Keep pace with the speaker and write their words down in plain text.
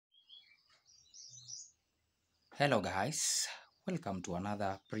Hello guys, welcome to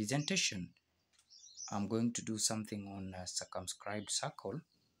another presentation. I'm going to do something on a circumscribed circle.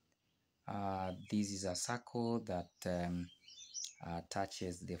 This is a circle that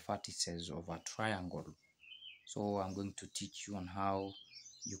touches the vertices of a triangle. So I'm going to teach you on how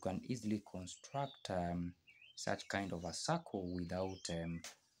you can easily construct such kind of a circle without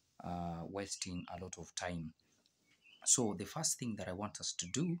wasting a lot of time. So the first thing that I want us to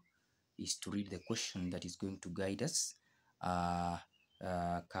do is to read the question that is going to guide us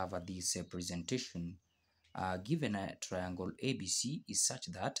cover this presentation. Given a triangle ABC is such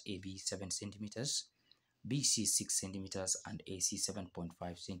that AB 7 centimeters, BC 6 centimeters, and AC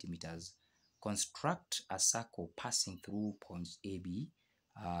 7.5 centimeters. Construct a circle passing through points AB,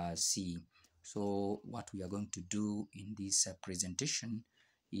 C. So what we are going to do in this presentation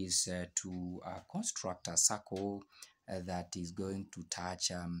is to construct a circle that is going to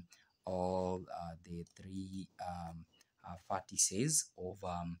touch all the three vertices of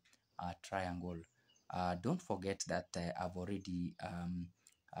a triangle. Don't forget that I've already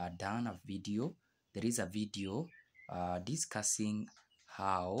done a video. There is a video discussing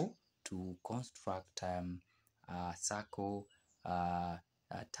how to construct a circle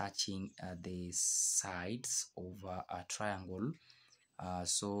touching the sides of a triangle.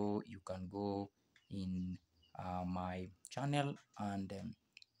 So you can go in my channel and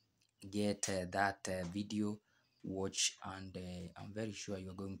get that video, watch, and I'm very sure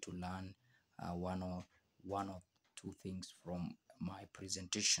you're going to learn one or two things from my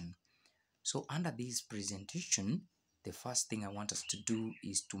presentation. So under this presentation, the first thing I want us to do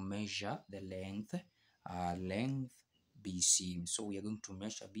is to measure the length BC. So we are going to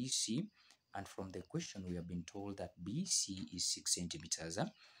measure BC, and from the question we have been told that BC is 6 centimeters.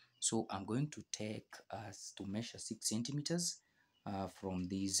 So I'm going to take us to measure 6 centimeters from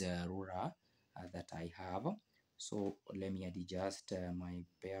this ruler that I have. So let me adjust my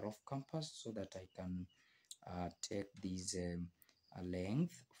pair of compass so that I can take this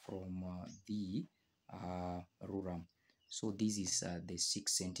length from the ruler. So this is the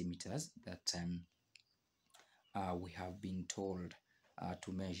 6 centimeters that we have been told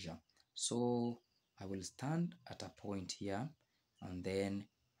to measure. So I will stand at a point here and then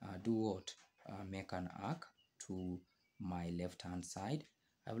do what? Make an arc to my left hand side.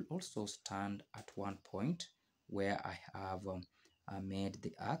 I will also stand at one point where I have made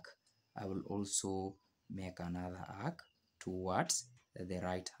the arc. I will also make another arc towards the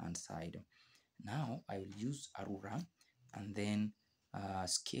right hand side. Now I will use a ruler and then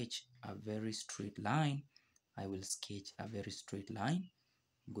sketch a very straight line. I will sketch a very straight line.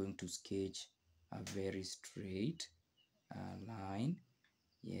 I'm going to sketch a very straight line.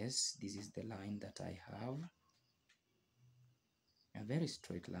 Yes, this is the line that I have. A very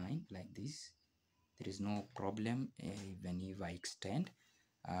straight line like this. There is no problem even if I extend.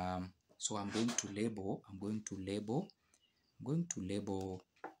 So I'm going to label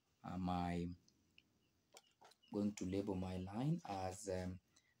my line as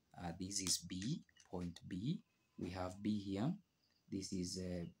this is B, point B. We have B here. This is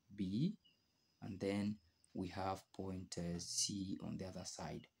B, and then we have point C on the other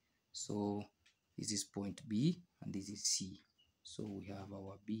side. So this is point B and this is C. So we have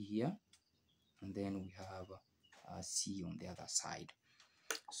our B here, and then we have C on the other side.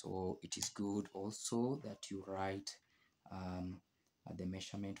 So it is good also that you write the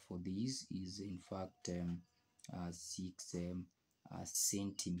measurement for this is in fact 6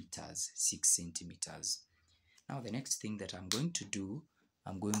 centimeters. 6 centimeters. Now the next thing that I'm going to do,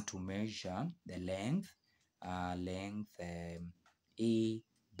 I'm going to measure the length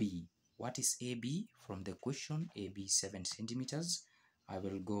AB. What is AB? From the question, AB 7 centimeters. I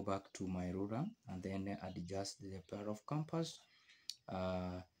will go back to my ruler and then adjust the pair of compass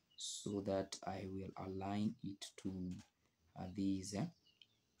so that I will align it to these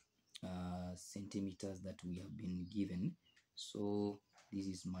centimeters that we have been given. So this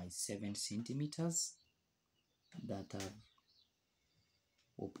is my 7 centimeters that I've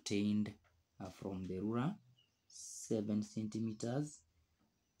obtained from the ruler. 7 centimeters.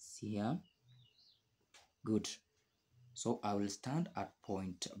 See here. Good. So I will stand at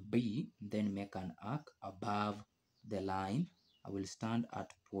point B, then make an arc above the line. I will stand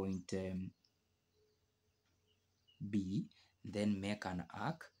at point B, then make an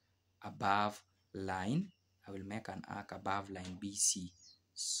arc above line. I will make an arc above line BC.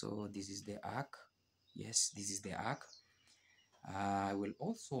 So this is the arc. Yes, this is the arc. I will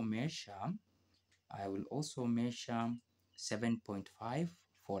also measure 7.5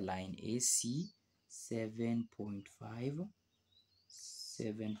 for line AC. 7.5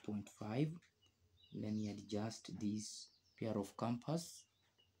 Let me adjust this pair of compass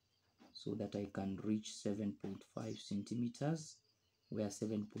so that I can reach 7.5 centimeters, where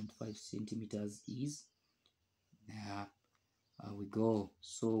 7.5 centimeters is. There we go.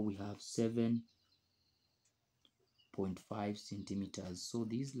 So we have 7.5 centimeters. So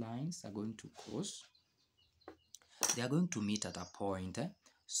these lines are going to cross. They are going to meet at a point.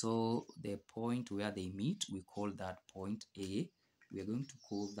 So the point where they meet, we call that point A. We are going to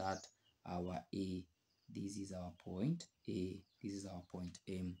call that our A. This is our point A. This is our point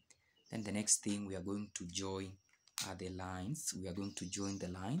M. Then the next thing, we are going to join the lines. We are going to join the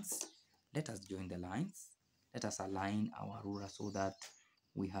lines. Let us join the lines. Let us align our ruler so that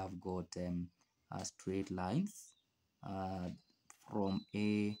we have got straight lines. From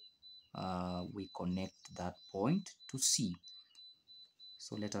A, we connect that point to C.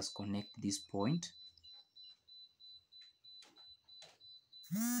 So let us connect this point.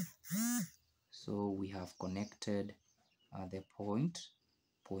 So we have connected the point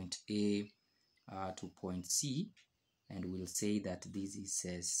A to point C, and we'll say that this is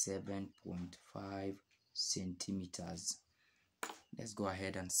 7.5 centimeters. Let's go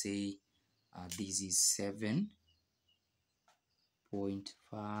ahead and say this is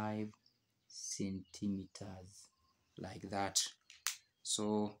 7.5 centimeters, like that.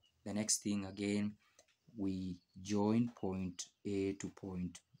 So the next thing, again, we join point A to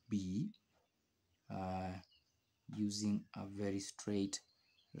point B using a very straight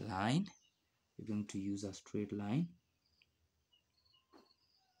line. We're going to use a straight line.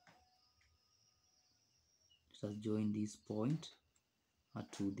 Just join this point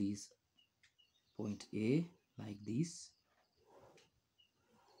to this point A, like this.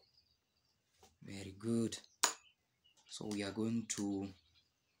 Very good. So we are going to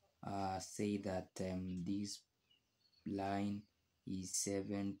say that this line is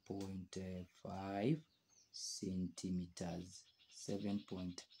 7.5 centimeters.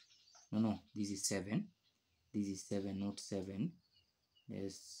 This is 7. This is 7, not 7.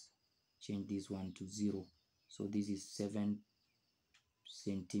 Let's change this one to 0. So this is 7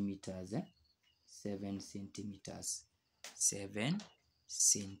 centimeters. 7 centimeters. 7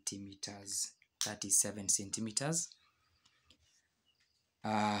 centimeters. That is 7 centimeters.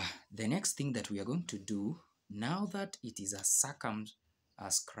 The next thing that we are going to do, now that it is a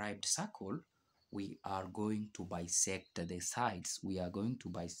circumscribed circle, we are going to bisect the sides. We are going to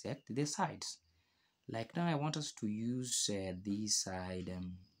bisect the sides. Like now, I want us to use this side.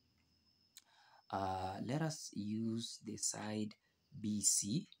 Let us use the side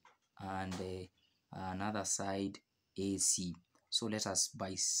BC and another side AC. So let us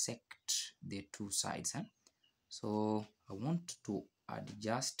bisect the two sides. So I want to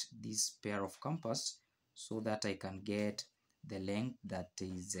adjust this pair of compass so that I can get the length that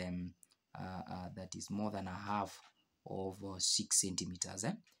is more than a half of 6 centimeters.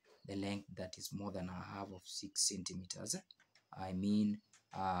 The length that is more than a half of 6 centimeters. I mean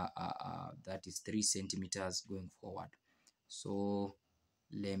that is 3 centimeters going forward. So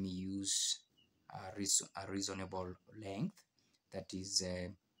let me use a reasonable length that is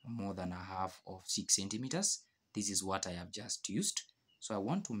more than a half of 6 centimeters. This is what I have just used. So I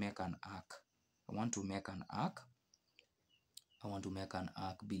want to make an arc. I want to make an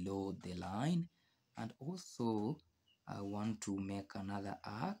arc below the line, and also I want to make another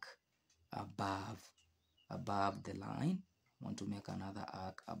arc above the line. I want to make another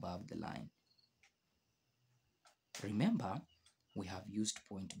arc above the line. Remember, we have used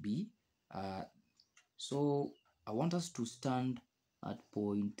point B. So I want us to stand at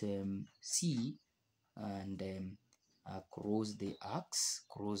point C and cross the arcs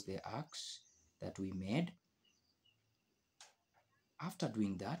that we made. After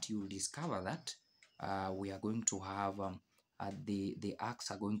doing that, you will discover that we are going to have the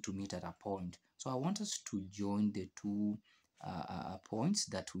arcs are going to meet at a point. So I want us to join the two points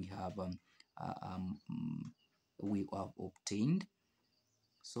that we have obtained.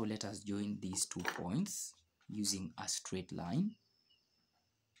 So let us join these 2 points using a straight line.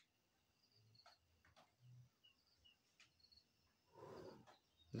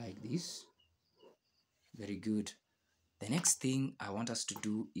 Like this. Very good. The next thing I want us to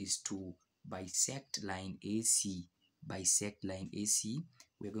do is to bisect line AC. Bisect line AC.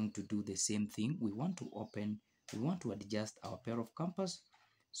 We're going to do the same thing. We want to adjust our pair of compass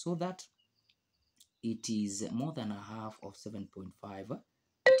so that it is more than a half of 7.5.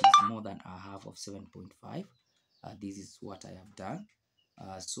 It is more than a half of 7.5. This is what I have done.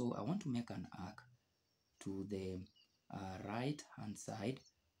 So I want to make an arc to the right hand side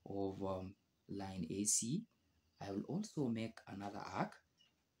of line AC. I will also make another arc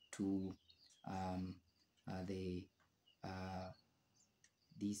to um, the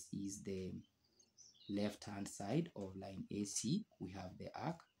this is the left hand side of line AC. We have the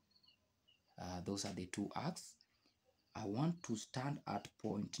arc. Those are the two arcs. I want to stand at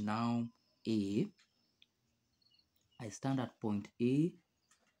point now A. I stand at point A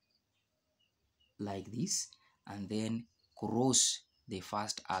like this, and then cross the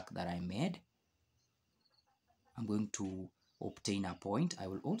first arc that I made. I'm going to obtain a point. I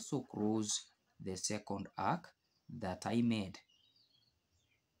will also cross the second arc that I made.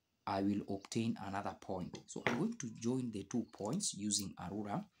 I will obtain another point. So I'm going to join the 2 points using a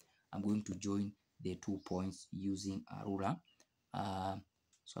ruler. I'm going to join the 2 points using a ruler.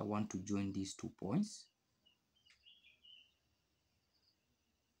 So I want to join these 2 points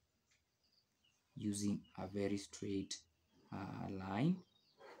using a very straight line.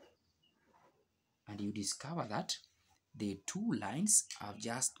 And you discover that the 2 lines have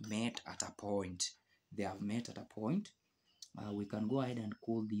just met at a point. They have met at a point. We can go ahead and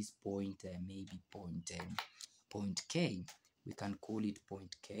call this point maybe point K. We can call it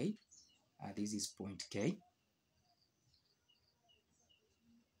point K. This is point K.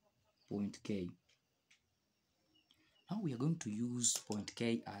 Point K. Now we are going to use point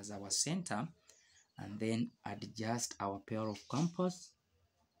K as our center and then adjust our pair of compass.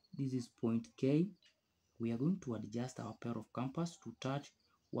 This is point K. We are going to adjust our pair of compass to touch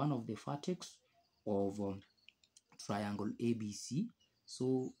one of the vertex of triangle ABC.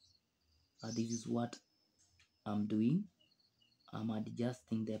 So this is what I'm doing. I'm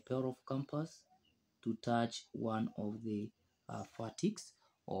adjusting the pair of compass to touch one of the vertex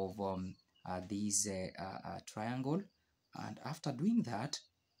of this triangle. And after doing that,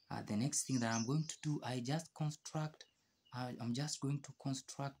 the next thing that I'm going to do, I'm just going to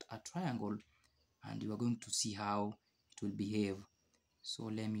construct a triangle, and you are going to see how it will behave. So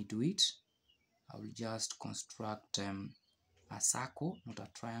let me do it. I will just construct a circle, not a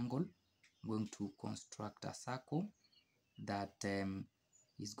triangle. I'm going to construct a circle that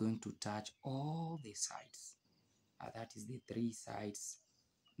is going to touch all the sides. That is the 3 sides,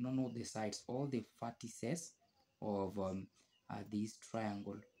 not the sides, all the vertices of this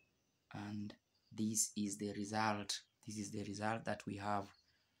triangle. And this is the result. This is the result that we have.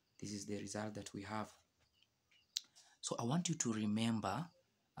 This is the result that we have. So I want you to remember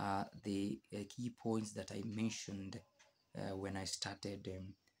the key points that I mentioned when I started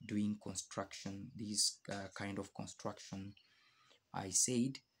doing construction, this kind of construction. I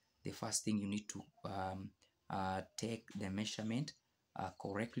said the first thing, you need to take the measurement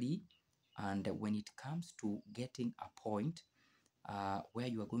correctly, and when it comes to getting a point where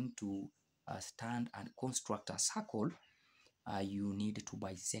you are going to stand and construct a circle, you need to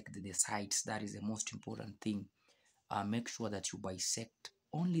bisect the sides. That is the most important thing. Make sure that you bisect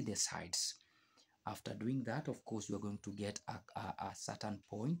only the sides. After doing that, of course, you are going to get a certain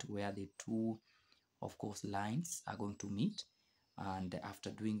point where the 2, of course, lines are going to meet. And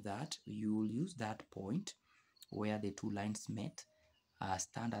after doing that, you will use that point where the 2 lines met,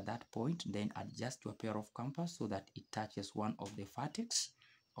 stand at that point, then adjust your pair of compass so that it touches one of the vertex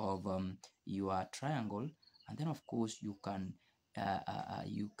of your triangle. And then, of course, you can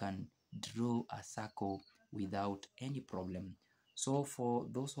draw a circle without any problem. So for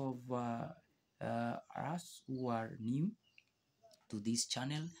those of us who are new to this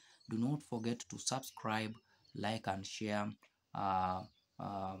channel, do not forget to subscribe, like and share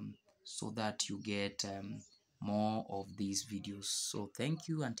so that you get more of these videos. So thank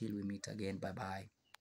you until we meet again. Bye bye.